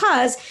project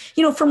because,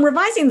 from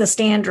revising the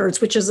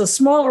standards, which is a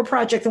smaller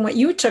project than what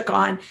you took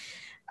on,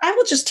 I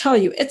will just tell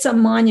you, it's a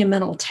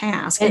monumental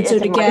task. And so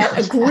to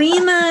get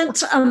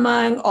agreement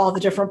among all the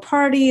different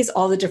parties,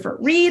 all the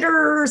different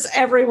readers,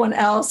 everyone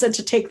else, and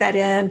to take that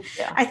in,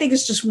 I think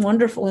it's just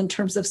wonderful in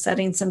terms of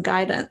setting some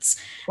guidance.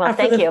 Well,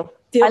 thank you.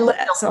 I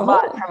learned a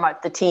lot from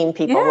the team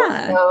people.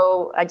 Yeah.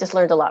 So I just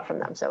learned a lot from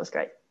them. So it was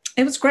great.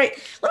 It was great.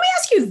 Let me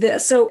ask you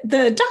this. So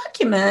the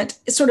document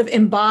sort of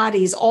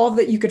embodies all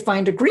that you could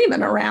find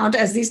agreement around,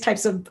 as these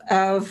types of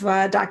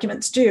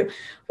documents do.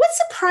 What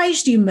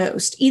surprised you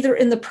most, either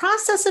in the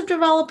process of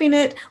developing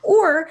it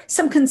or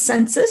some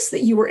consensus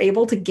that you were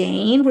able to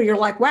gain where you're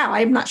like, wow,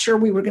 I'm not sure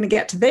we were going to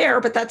get to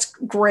there, but that's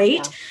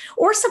great. Yeah.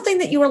 Or something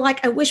that you were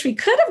like, I wish we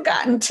could have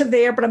gotten to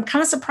there, but I'm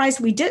kind of surprised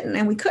we didn't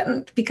and we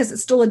couldn't because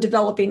it's still a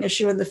developing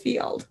issue in the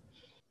field.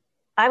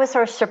 I was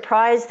sort of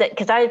surprised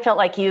because I felt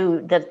like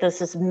that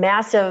this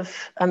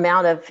massive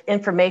amount of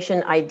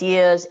information,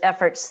 ideas,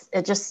 efforts,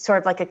 it just sort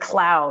of like a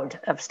cloud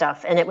of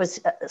stuff. And it was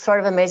sort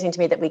of amazing to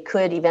me that we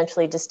could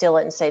eventually distill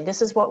it and say,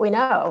 this is what we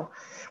know,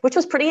 which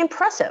was pretty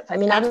impressive. I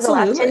mean, over the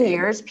last 10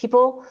 years,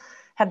 people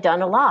have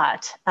done a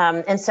lot.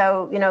 And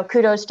so,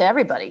 kudos to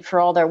everybody for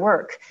all their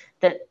work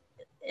that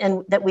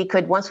we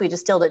could, once we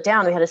distilled it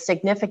down, we had a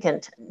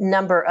significant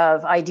number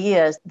of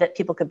ideas that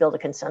people could build a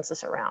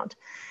consensus around.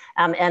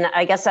 And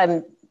I guess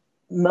I'm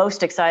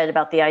most excited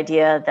about the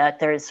idea that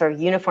there is sort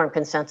of uniform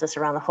consensus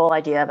around the whole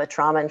idea of a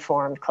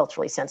trauma-informed,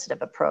 culturally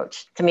sensitive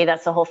approach. To me,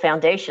 that's the whole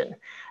foundation.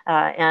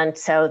 And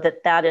so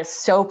that is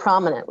so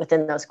prominent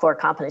within those core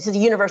competencies. It's a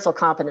universal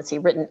competency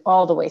written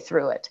all the way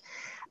through it.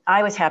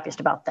 I was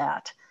happiest about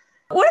that.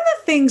 One of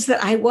the things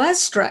that I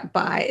was struck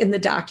by in the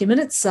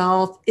document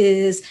itself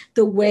is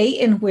the way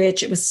in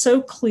which it was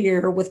so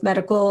clear with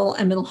medical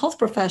and mental health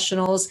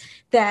professionals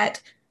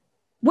that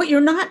what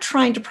you're not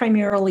trying to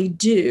primarily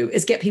do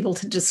is get people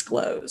to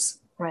disclose.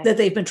 that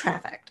they've been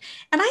trafficked.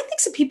 And I think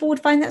some people would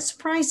find that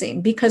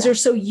surprising because they're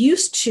so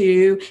used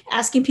to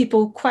asking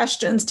people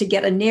questions to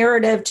get a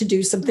narrative to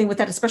do something with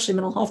that, especially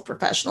mental health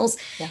professionals.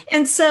 Yeah.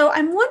 And so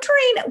I'm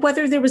wondering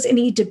whether there was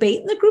any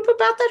debate in the group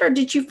about that, or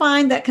did you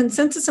find that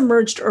consensus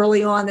emerged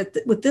early on that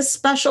with this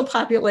special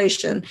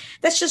population,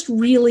 that's just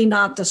really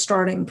not the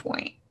starting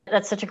point?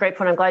 That's such a great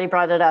point. I'm glad you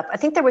brought it up. I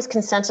think there was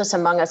consensus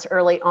among us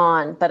early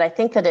on, but I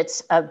think that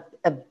it's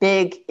a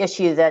big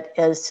issue that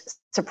is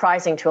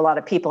surprising to a lot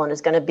of people and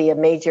is going to be a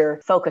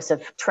major focus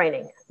of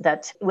training.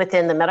 That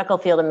within the medical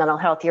field of mental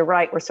health, you're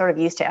right, we're sort of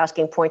used to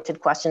asking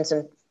pointed questions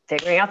and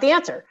figuring out the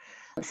answer.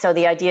 So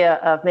the idea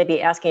of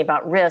maybe asking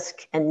about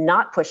risk and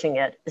not pushing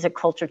it is a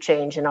culture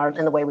change in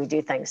the way we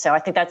do things. So I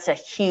think that's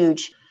going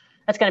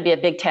to be a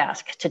big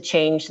task to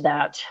change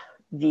that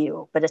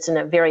view, but it's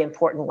a very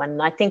important one.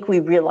 And I think we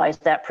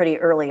realized that pretty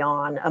early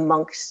on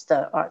amongst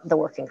the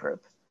working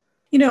group.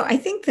 I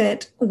think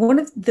that one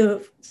of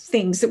the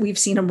things that we've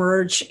seen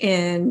emerge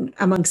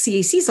among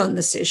CACs on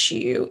this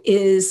issue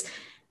is,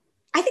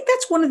 I think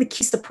that's one of the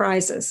key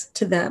surprises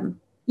to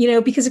them.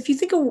 Because if you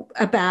think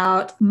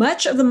about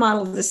much of the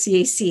model of the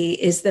CAC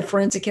is the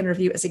forensic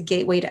interview as a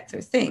gateway to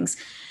other things.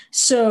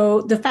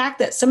 So the fact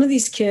that some of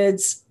these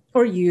kids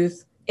or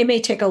youth, it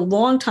may take a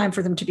long time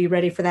for them to be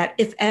ready for that,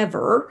 if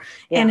ever.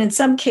 Yeah. And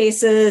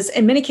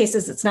in many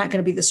cases, it's not going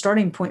to be the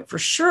starting point for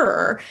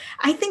sure.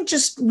 I think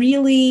just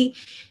really,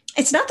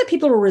 it's not that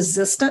people are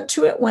resistant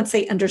to it once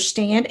they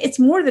understand. It's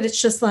more that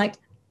it's just like,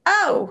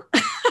 oh,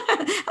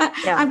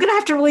 I'm going to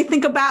have to really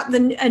think about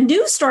a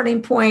new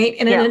starting point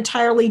and an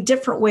entirely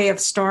different way of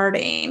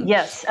starting.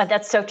 Yes,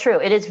 that's so true.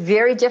 It is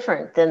very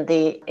different than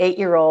the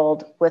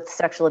 8-year-old with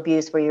sexual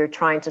abuse where you're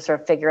trying to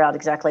sort of figure out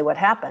exactly what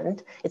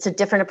happened. It's a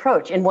different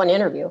approach in one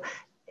interview.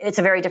 It's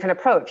a very different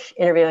approach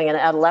interviewing an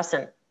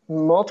adolescent,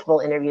 multiple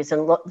interviews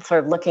and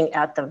sort of looking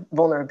at the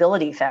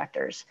vulnerability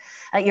factors.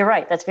 You're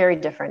right, that's very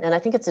different. And I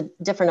think it's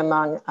different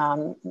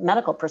among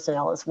medical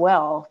personnel as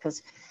well,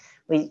 because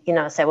we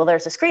say, well,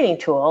 there's a screening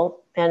tool,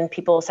 and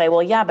people say,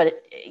 well, yeah,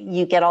 but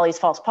you get all these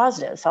false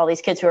positives, all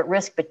these kids who are at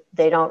risk, but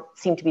they don't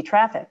seem to be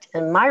trafficked.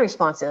 And my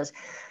response is,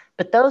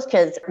 but those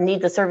kids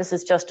need the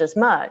services just as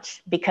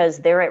much because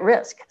they're at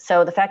risk.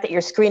 So the fact that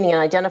you're screening and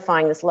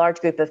identifying this large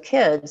group of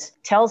kids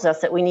tells us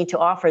that we need to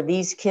offer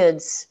these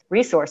kids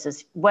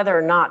resources, whether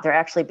or not they're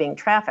actually being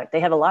trafficked.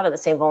 They have a lot of the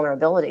same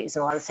vulnerabilities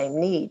and a lot of the same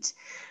needs,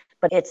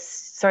 but it's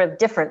sort of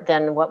different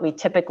than what we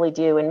typically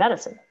do in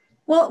medicine.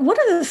 Well, one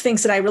of the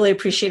things that I really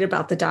appreciate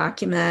about the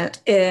document,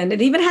 and it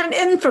even had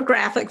an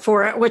infographic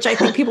for it, which I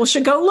think people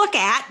should go look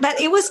at, but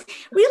it was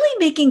really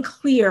making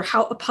clear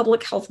how a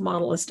public health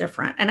model is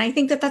different. And I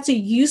think that that's a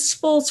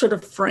useful sort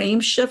of frame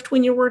shift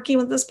when you're working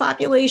with this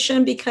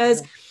population,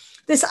 because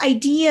this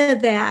idea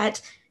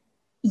that,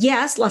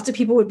 yes, lots of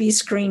people would be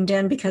screened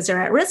in because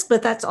they're at risk,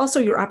 but that's also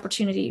your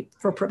opportunity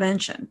for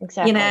prevention.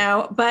 Exactly.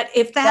 But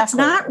if that's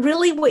not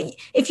really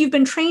if you've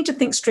been trained to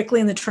think strictly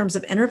in the terms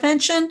of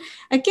intervention,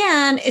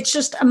 again, it's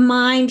just a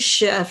mind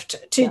shift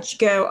to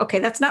go, okay,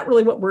 that's not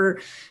really what we're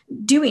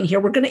doing here.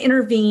 We're going to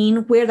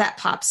intervene where that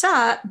pops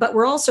up, but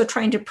we're also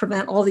trying to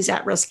prevent all these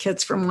at-risk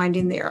kids from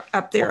winding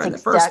up there in the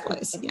first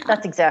place. Yeah.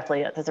 That's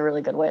exactly it. That's a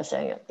really good way of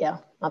saying it. Yeah,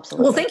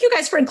 absolutely. Well, thank you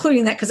guys for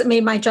including that, because it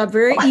made my job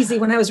very easy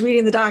when I was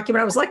reading the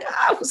document. I was like,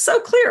 oh, it was so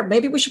clear.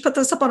 Maybe we should put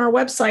this up on our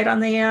website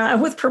on the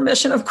with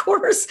permission, of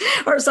course,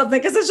 or something,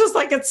 because it's just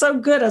like, it's so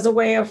good as a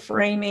way of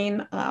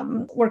framing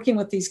working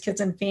with these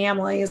kids and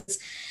families.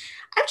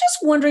 I'm just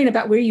wondering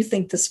about where you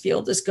think this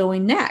field is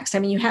going next. I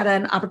mean, you had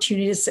an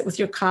opportunity to sit with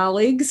your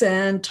colleagues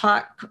and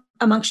talk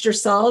amongst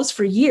yourselves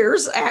for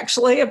years,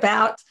 actually,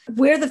 about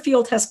where the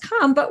field has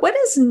come. But what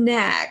is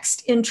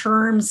next in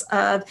terms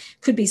of,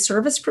 could be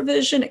service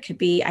provision, it could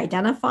be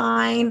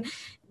identifying,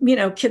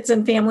 kids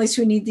and families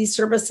who need these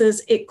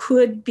services. It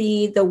could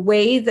be the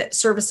way that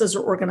services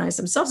are organized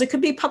themselves. It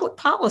could be public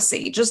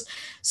policy. Just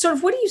sort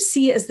of, what do you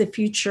see as the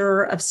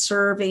future of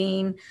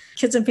serving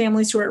kids and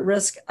families who are at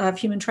risk of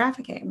human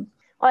trafficking?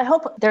 Well, I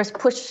hope there's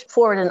push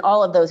forward in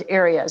all of those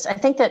areas. I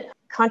think that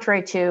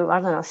contrary to,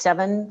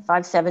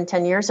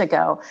 10 years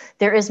ago,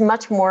 there is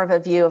much more of a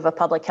view of a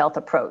public health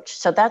approach.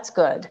 So that's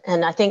good.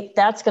 And I think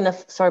that's going to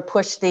sort of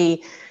push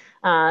the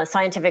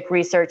scientific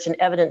research and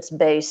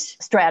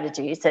evidence-based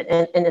strategies,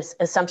 and this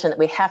assumption that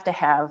we have to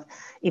have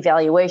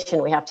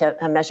evaluation, we have to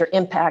measure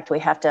impact, we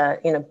have to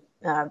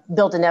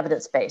build an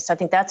evidence base. I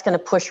think that's going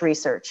to push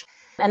research.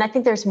 And I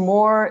think there's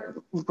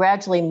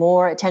gradually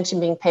more attention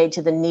being paid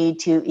to the need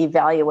to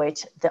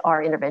evaluate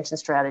our intervention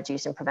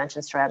strategies and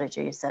prevention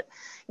strategies that,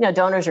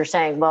 donors are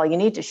saying, well, you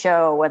need to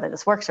show whether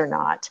this works or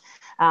not,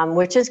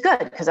 which is good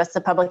because that's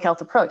the public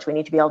health approach. We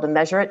need to be able to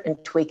measure it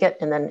and tweak it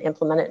and then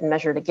implement it and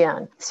measure it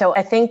again. So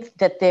I think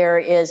that there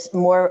is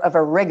more of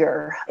a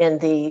rigor in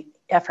the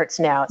efforts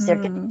now. They're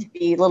getting to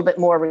be a little bit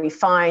more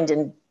refined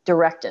and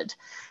directed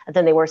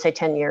than they were, say,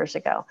 10 years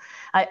ago.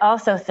 I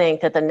also think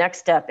that the next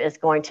step is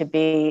going to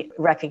be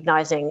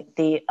recognizing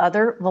the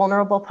other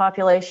vulnerable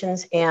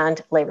populations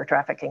and labor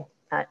trafficking.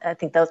 I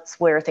think that's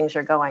where things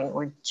are going.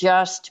 We're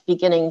just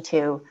beginning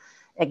to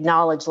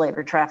acknowledge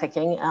labor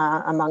trafficking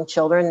among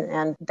children,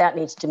 and that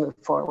needs to move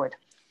forward.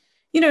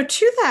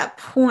 To that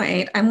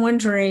point, I'm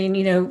wondering,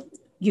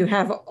 you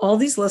have all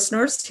these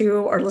listeners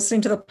who are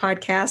listening to the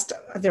podcast.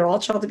 They're all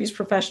child abuse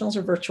professionals,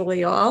 or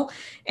virtually all,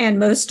 and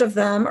most of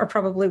them are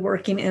probably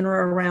working in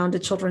or around a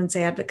children's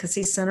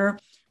advocacy center.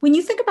 When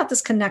you think about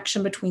this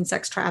connection between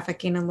sex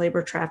trafficking and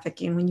labor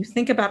trafficking, when you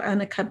think about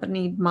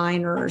unaccompanied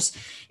minors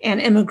and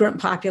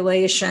immigrant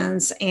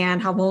populations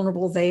and how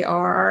vulnerable they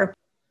are,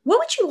 what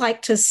would you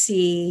like to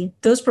see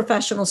those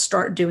professionals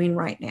start doing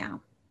right now?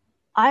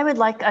 I would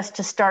like us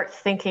to start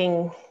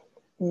thinking,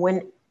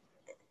 when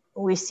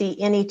we see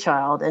any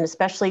child, and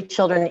especially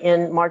children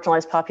in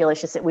marginalized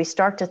populations, that we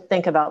start to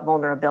think about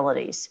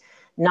vulnerabilities,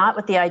 not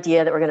with the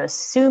idea that we're going to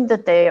assume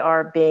that they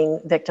are being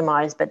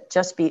victimized, but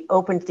just be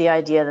open to the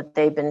idea that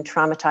they've been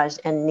traumatized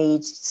and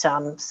need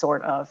some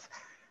sort of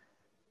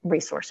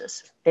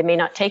resources. They may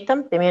not take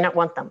them, they may not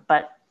want them,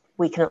 but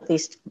we can at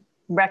least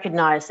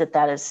recognize that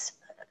that is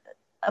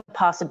a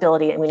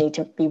possibility, and we need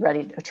to be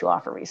ready to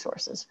offer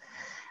resources.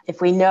 If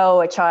we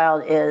know a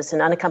child is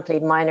an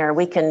unaccompanied minor,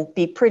 we can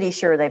be pretty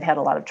sure they've had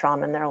a lot of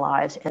trauma in their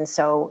lives. And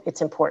so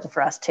it's important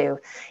for us to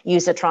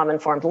use a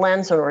trauma-informed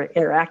lens when we're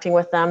interacting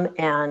with them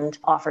and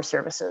offer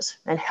services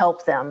and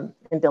help them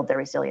and build their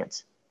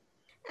resilience.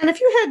 And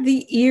if you had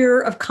the ear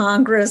of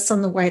Congress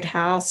and the White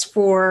House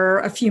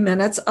for a few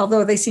minutes,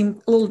 although they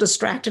seem a little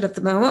distracted at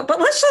the moment, but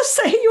let's just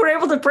say you were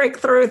able to break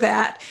through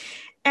that,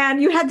 and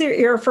you had their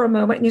ear for a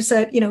moment and you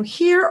said,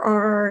 here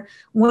are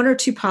one or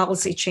two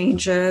policy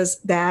changes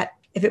that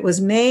if it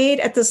was made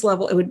at this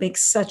level, it would make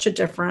such a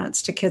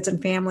difference to kids and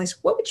families.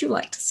 What would you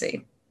like to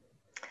see?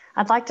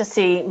 I'd like to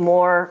see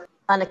more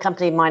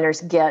unaccompanied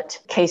minors get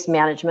case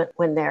management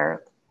when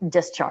they're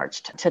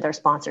discharged to their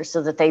sponsors,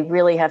 so that they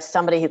really have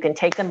somebody who can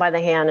take them by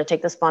the hand and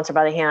take the sponsor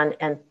by the hand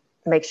and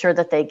make sure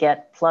that they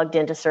get plugged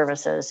into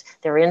services.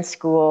 They're in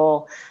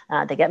school,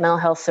 they get mental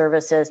health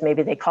services,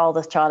 maybe they call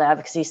the Child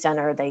Advocacy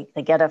Center, they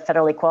get a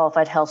federally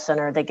qualified health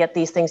center, they get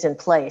these things in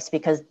place,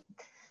 because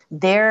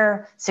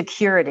their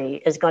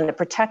security is going to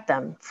protect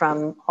them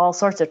from all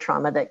sorts of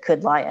trauma that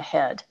could lie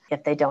ahead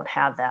if they don't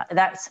have that.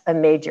 That's a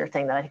major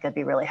thing that I think would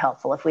be really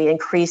helpful if we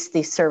increase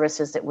these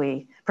services that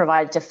we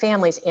provide to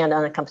families and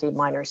unaccompanied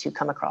minors who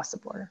come across the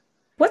border.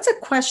 What's a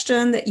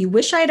question that you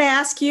wish I'd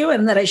asked you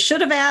and that I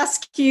should have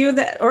asked you,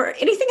 or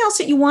anything else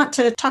that you want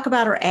to talk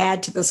about or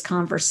add to this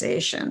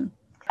conversation?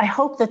 I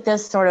hope that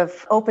this sort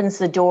of opens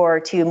the door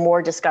to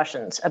more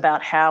discussions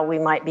about how we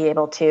might be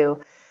able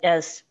to,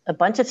 as a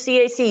bunch of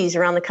CACs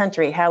around the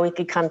country, how we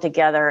could come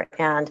together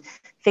and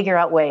figure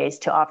out ways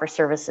to offer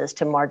services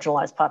to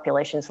marginalized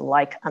populations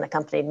like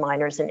unaccompanied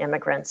minors and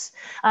immigrants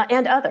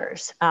and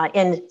others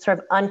in sort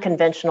of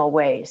unconventional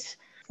ways,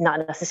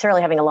 not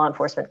necessarily having a law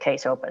enforcement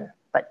case open,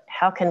 but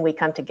how can we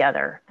come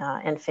together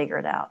and figure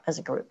it out as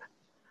a group?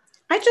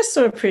 I just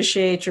so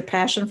appreciate your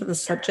passion for the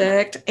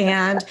subject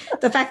and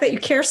the fact that you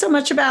care so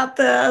much about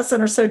this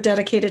and are so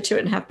dedicated to it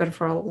and have been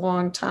for a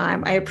long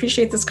time. I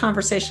appreciate this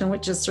conversation,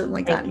 which has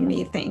certainly gotten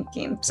me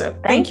thinking. So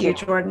thank you,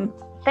 Jordan.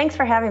 Thanks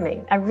for having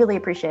me. I really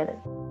appreciate it.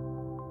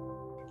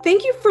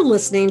 Thank you for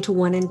listening to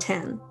 1 in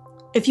 10.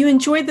 If you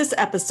enjoyed this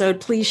episode,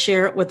 please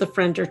share it with a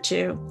friend or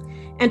two.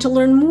 And to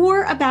learn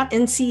more about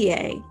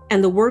NCA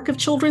and the work of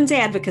children's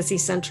advocacy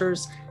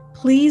centers,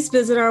 please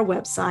visit our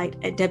website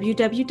at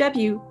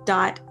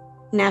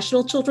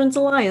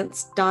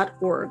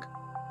www.nationalchildren'salliance.org.